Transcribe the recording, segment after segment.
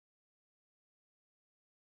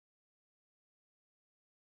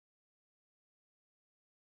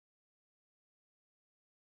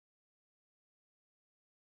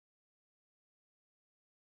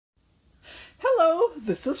Hello,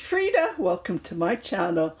 this is Frida. Welcome to my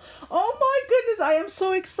channel. Oh my goodness, I am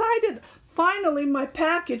so excited. Finally, my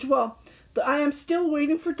package. Well, I am still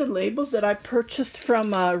waiting for the labels that I purchased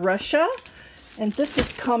from Russia. And this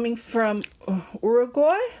is coming from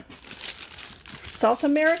Uruguay, South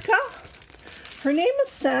America. Her name is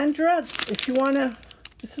Sandra. If you want to,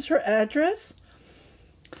 this is her address.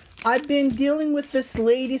 I've been dealing with this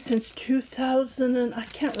lady since 2000 and I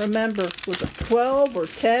can't remember, was it 12 or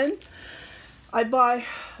 10? I buy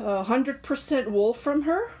 100% wool from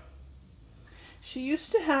her. She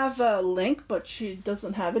used to have a link, but she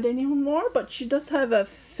doesn't have it anymore. But she does have a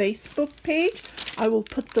Facebook page. I will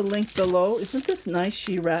put the link below. Isn't this nice?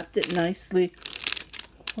 She wrapped it nicely.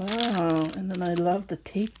 Wow! And then I love the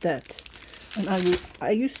tape that. And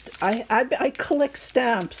I collect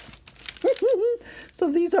stamps. So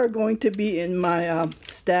these are going to be in my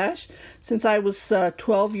stash. Since I was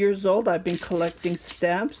 12 years old, I've been collecting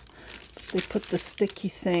stamps. They put the sticky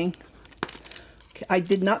thing. Okay, I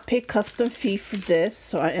did not pay custom fee for this,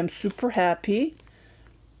 so I am super happy.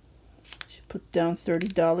 She put down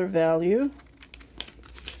 $30 value.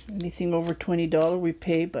 Anything over $20 we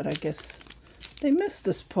pay, but I guess they missed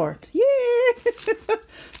this part. Yay!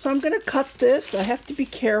 So I'm gonna cut this. I have to be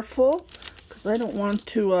careful because I don't want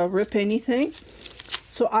to rip anything.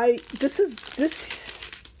 So I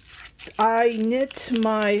knit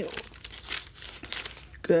my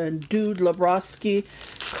Dude Labrowski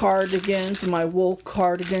cardigans, my wool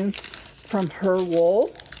cardigans from her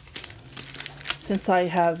wool, since I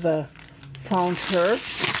have found her.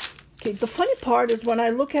 Okay, the funny part is when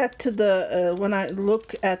I look at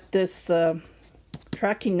this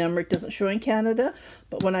tracking number, it doesn't show in Canada,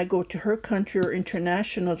 but when I go to her country or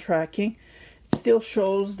international tracking, it still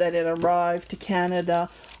shows that it arrived to Canada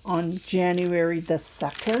on January the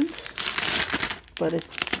 2nd, but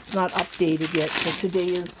it's not updated yet. So today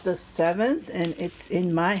is the 7th and it's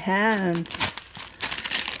in my hands.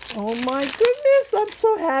 Oh my goodness, I'm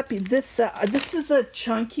so happy. This is a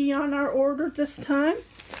chunky on our order this time.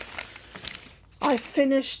 I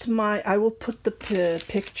finished my, I will put the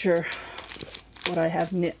picture what I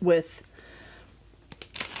have knit with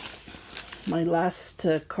my last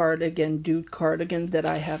cardigan, Dude cardigan that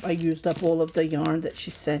I have. I used up all of the yarn that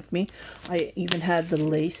she sent me. I even had the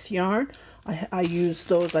lace yarn. I used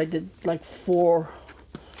those. I did like four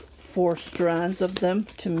strands of them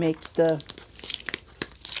to make the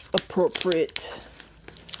appropriate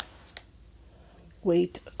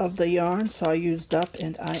weight of the yarn. So I used up,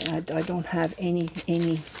 and I don't have any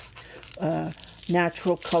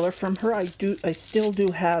natural color from her. I still do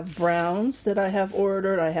have browns that I have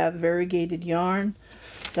ordered. I have variegated yarn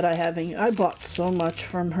that I have. I bought so much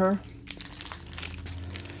from her.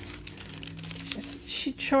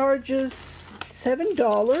 She charges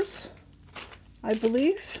 $7, I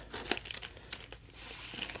believe,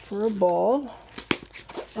 for a ball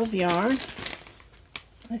of yarn.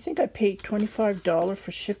 I think I paid $25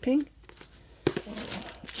 for shipping.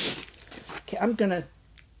 Okay, I'm gonna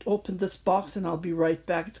open this box and I'll be right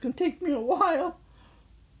back. It's gonna take me a while.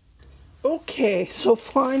 Okay, so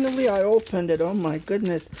finally I opened it. Oh my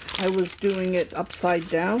goodness, I was doing it upside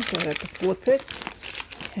down, so I had to flip it.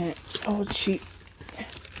 And oh, she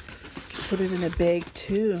put it in a bag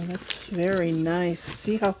too. That's very nice.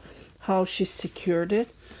 See how she secured it?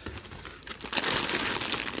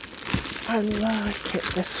 I like it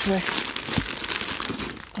this way.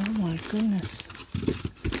 Oh my goodness.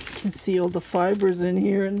 You can see all the fibers in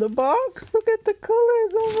here in the box. Look at the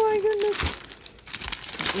colors. Oh my goodness.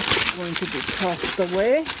 This is going to be tossed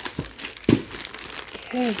away.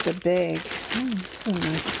 Okay, the bag. Oh, this is a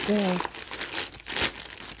nice bag.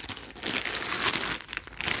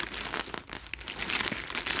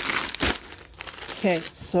 Okay,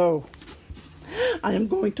 so I am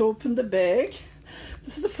going to open the bag.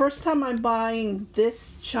 This is the first time I'm buying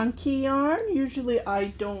this chunky yarn. Usually I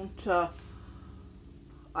don't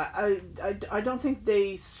I don't think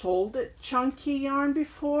they sold it chunky yarn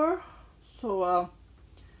before. So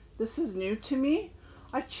this is new to me.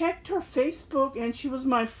 I checked her Facebook and she was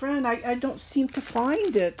my friend. I don't seem to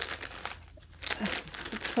find it.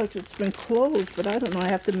 Looks like it's been closed, but I don't know.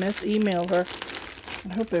 I have to email her.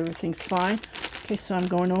 I hope everything's fine. Okay, so I'm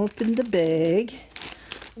going to open the bag.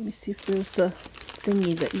 Let me see if there's a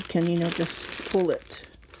thingy that you can, just pull it.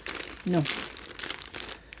 No.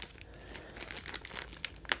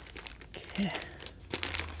 Okay.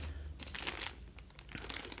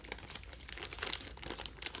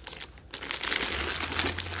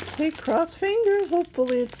 Okay, cross fingers.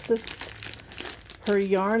 Hopefully it's this. Her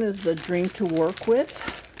yarn is the dream to work with.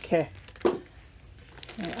 Okay.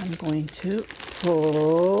 And I'm going to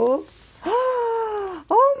pull.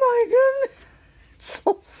 Oh my goodness.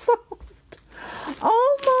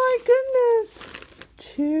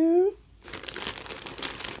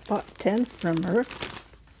 10 from her.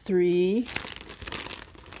 3,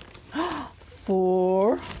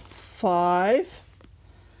 4, 5,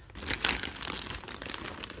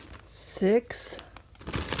 6,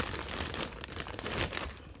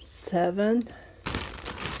 7,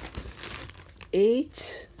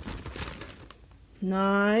 8,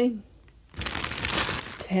 9,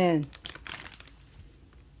 10.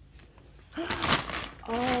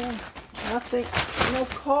 Oh, nothing. No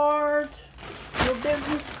card. No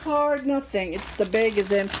business card. Nothing. The bag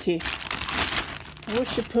is empty. I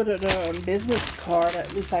wish you put it on a business card.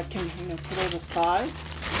 At least I can, put it aside.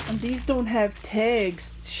 And these don't have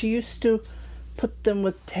tags. She used to put them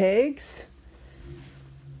with tags.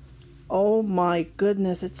 Oh my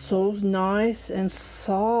goodness, it's so nice and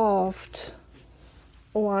soft.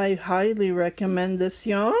 Oh, I highly recommend this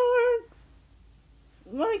yarn.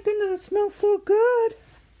 My goodness, it smells so good.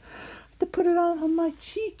 I have to put it on my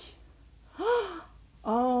cheek.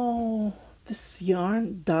 Oh, this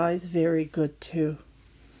yarn dyes very good too.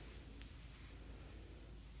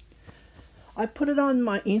 I put it on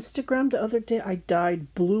my Instagram the other day. I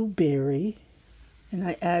dyed blueberry and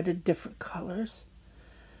I added different colors.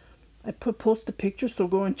 I post a picture, so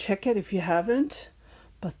go and check it if you haven't.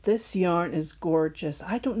 But this yarn is gorgeous.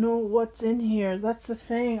 I don't know what's in here. That's the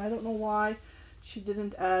thing. I don't know why she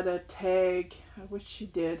didn't add a tag. I wish she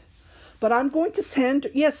did. But I'm going to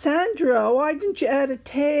send... Yeah, Sandra, why didn't you add a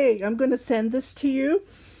tag? I'm going to send this to you.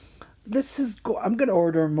 This is... I'm going to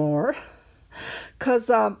order more. Because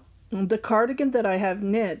the cardigan that I have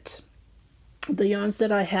knit, the yarns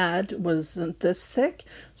that I had wasn't this thick.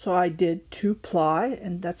 So I did 2-ply,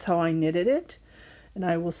 and that's how I knitted it. And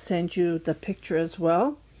I will send you the picture as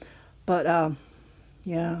well. But,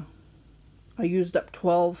 yeah, I used up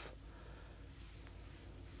 12.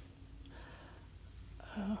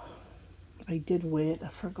 I did weigh it, I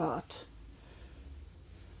forgot.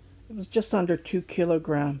 It was just under 2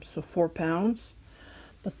 kilograms, so 4 pounds.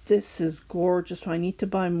 But this is gorgeous, so I need to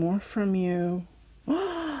buy more from you.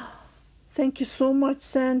 Thank you so much,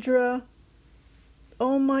 Sandra.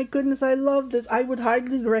 Oh my goodness, I love this. I would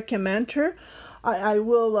highly recommend her. I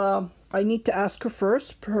will, I need to ask her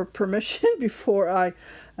first, her permission, before I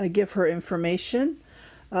give her information.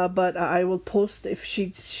 But I will post, if she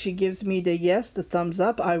gives me the yes, the thumbs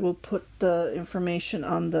up, I will put the information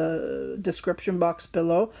on the description box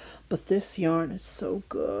below. But this yarn is so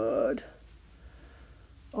good.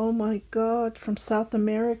 Oh my God, from South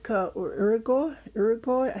America, or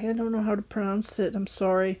Uruguay, I don't know how to pronounce it, I'm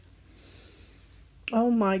sorry. Oh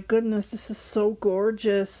my goodness, this is so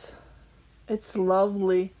gorgeous. It's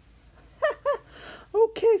lovely.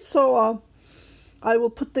 Okay, so I will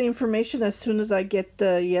put the information as soon as I get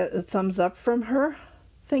the thumbs up from her.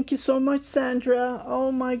 Thank you so much, Sandra.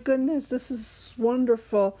 Oh my goodness, this is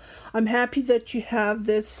wonderful. I'm happy that you have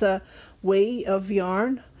this way of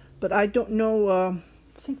yarn, but I don't know, I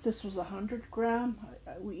think this was 100 gram.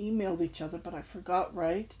 We emailed each other, but I forgot,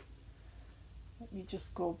 right? Let me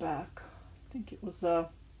just go back. I think it was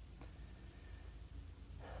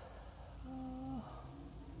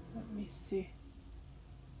let me see.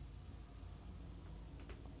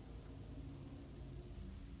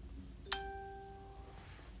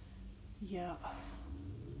 Yeah.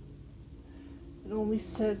 It only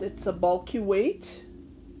says it's a bulky weight.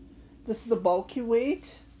 This is a bulky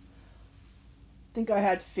weight. I think I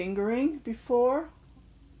had fingering before.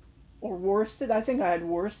 Or worsted. I think I had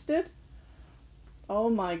worsted. Oh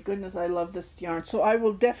my goodness, I love this yarn. So I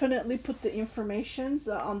will definitely put the information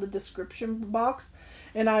on the description box.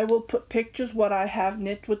 And I will put pictures what I have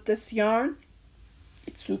knit with this yarn.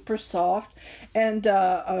 It's super soft. And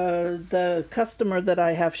the customer that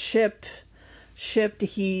I have shipped,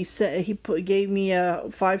 he said gave me a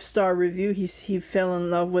 5-star review. He fell in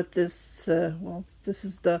love with this. Well, this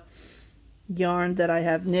is the yarn that I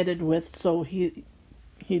have knitted with, so he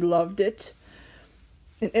loved it.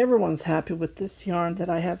 And everyone's happy with this yarn that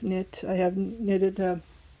I have knit. I have knitted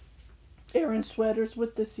Aran sweaters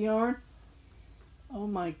with this yarn. Oh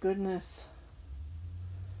my goodness.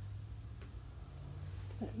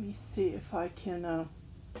 Let me see if I can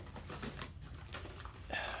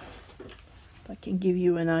give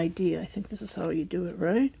you an idea. I think this is how you do it,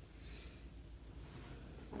 right?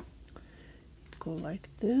 Go like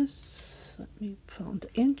this. Let me find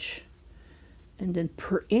the inch. And then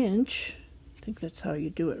per inch, I think that's how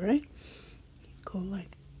you do it, right? Go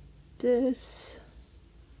like this.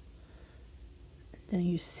 Then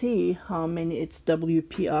you see how many it's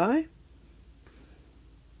WPI.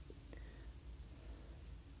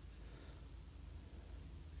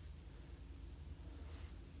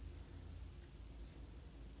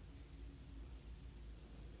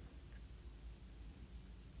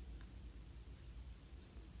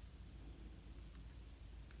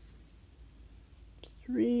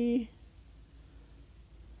 3,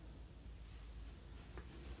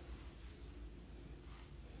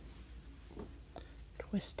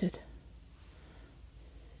 twisted,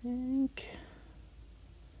 I think.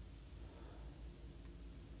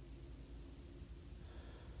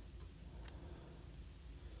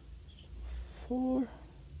 4.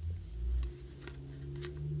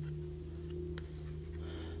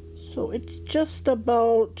 So it's just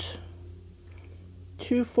about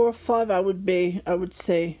 2, 4, 5. I would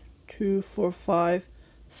say 2, 4, 5,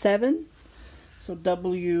 7. So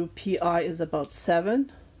WPI is about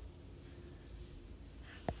 7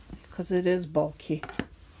 because it is bulky.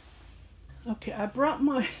 Okay, I brought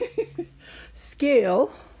my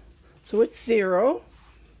scale, so it's 0.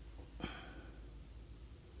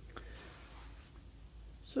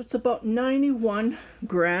 So it's about 91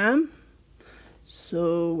 gram.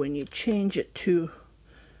 So when you change it to,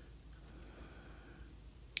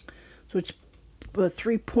 so it's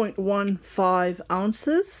 3.15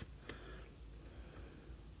 ounces.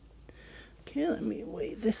 Okay, let me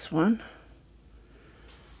weigh this one.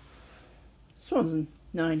 This one's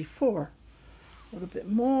 94. A little bit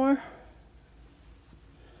more.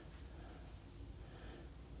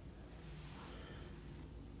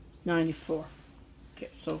 $94. Okay,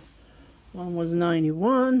 so one was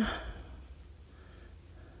 91.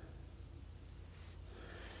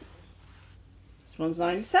 This one's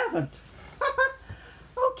 97.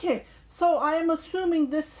 Okay, so I am assuming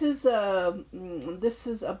this is about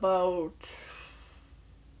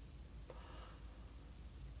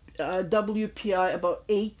WPI about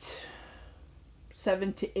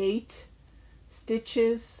 7 to 8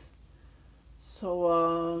 stitches.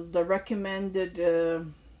 So the recommended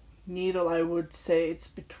needle, I would say it's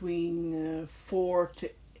between 4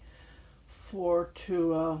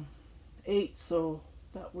 to 8, so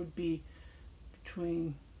that would be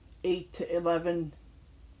between 8 to 11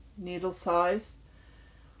 needle size.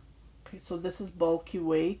 Okay, so this is bulky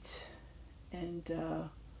weight, and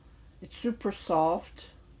it's super soft.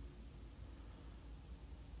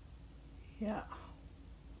 Yeah,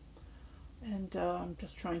 and I'm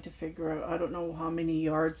just trying to figure out, I don't know how many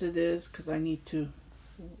yards it is because I need to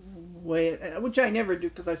weigh it, which I never do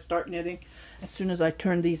because I start knitting as soon as I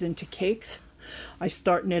turn these into cakes. I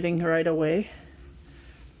start knitting right away,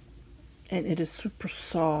 and it is super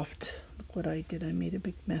soft. Look what I did, I made a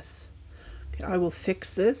big mess. Okay, I will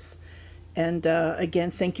fix this, and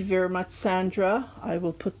again, thank you very much, Sandra. I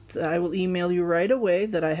will email you right away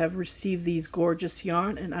that I have received these gorgeous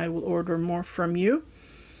yarn, and I will order more from you,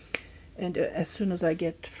 and as soon as I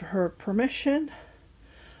get her permission,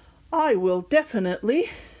 I will definitely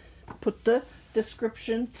put the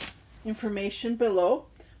description information below.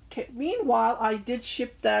 Okay, meanwhile, I did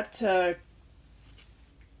ship that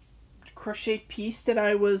crochet piece that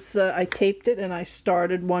I taped it, and I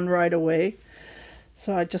started one right away.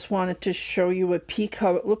 So I just wanted to show you a peek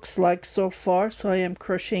how it looks like so far. So I am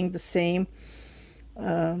crocheting the same,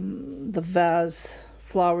 the vase,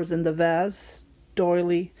 flowers in the vase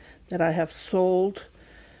doily that I have sold,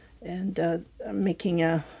 and I'm making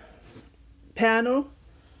a panel,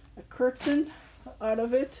 a curtain out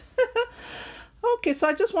of it. Okay, so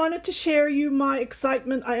I just wanted to share you my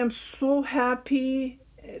excitement. I am so happy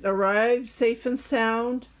it arrived safe and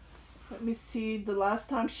sound. Let me see, the last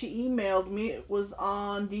time she emailed me, it was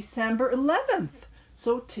on December 11th.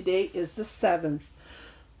 So today is the 7th.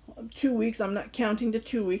 2 weeks, I'm not counting the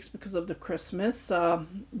 2 weeks because of the Christmas.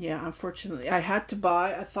 Yeah, unfortunately, I had to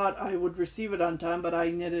buy. I thought I would receive it on time, but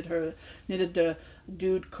I knitted the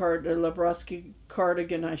dude Lebroski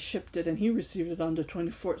cardigan. I shipped it, and he received it on the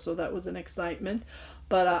 24th, so that was an excitement.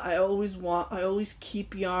 But I always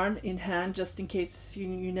keep yarn in hand just in case.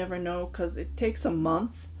 You never know, because it takes a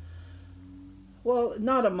month. Well,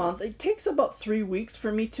 not a month. It takes about 3 weeks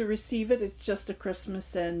for me to receive it. It's just a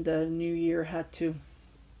Christmas and New Year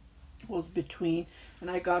was between, and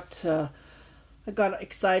I got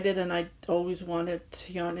excited, and I always wanted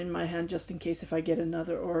yarn in my hand just in case if I get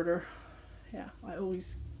another order. Yeah, I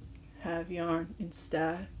always have yarn in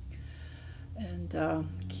stack and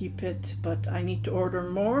keep it, but I need to order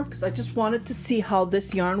more because I just wanted to see how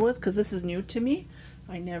this yarn was, because this is new to me.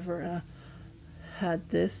 I never had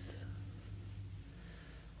this.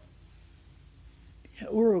 Yeah,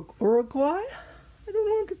 Uruguay? I don't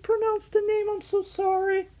know how to pronounce the name, I'm so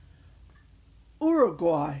sorry.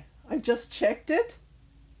 Uruguay. I just checked it.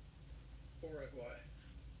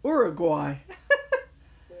 Uruguay.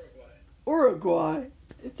 Uruguay.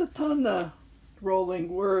 It's a ton rolling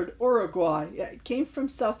word. Uruguay. Yeah, it came from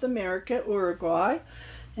South America, Uruguay,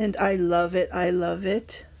 and I love it. I love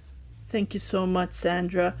it. Thank you so much,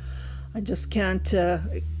 Sandra. I just can't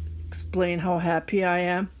explain how happy I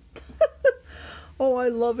am. Oh, I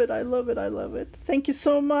love it. I love it. I love it. Thank you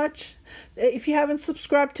so much. If you haven't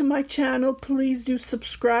subscribed to my channel, please do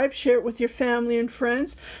subscribe. Share it with your family and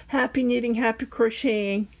friends. Happy knitting, happy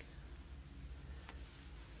crocheting.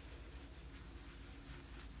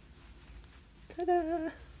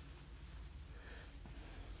 Ta-da!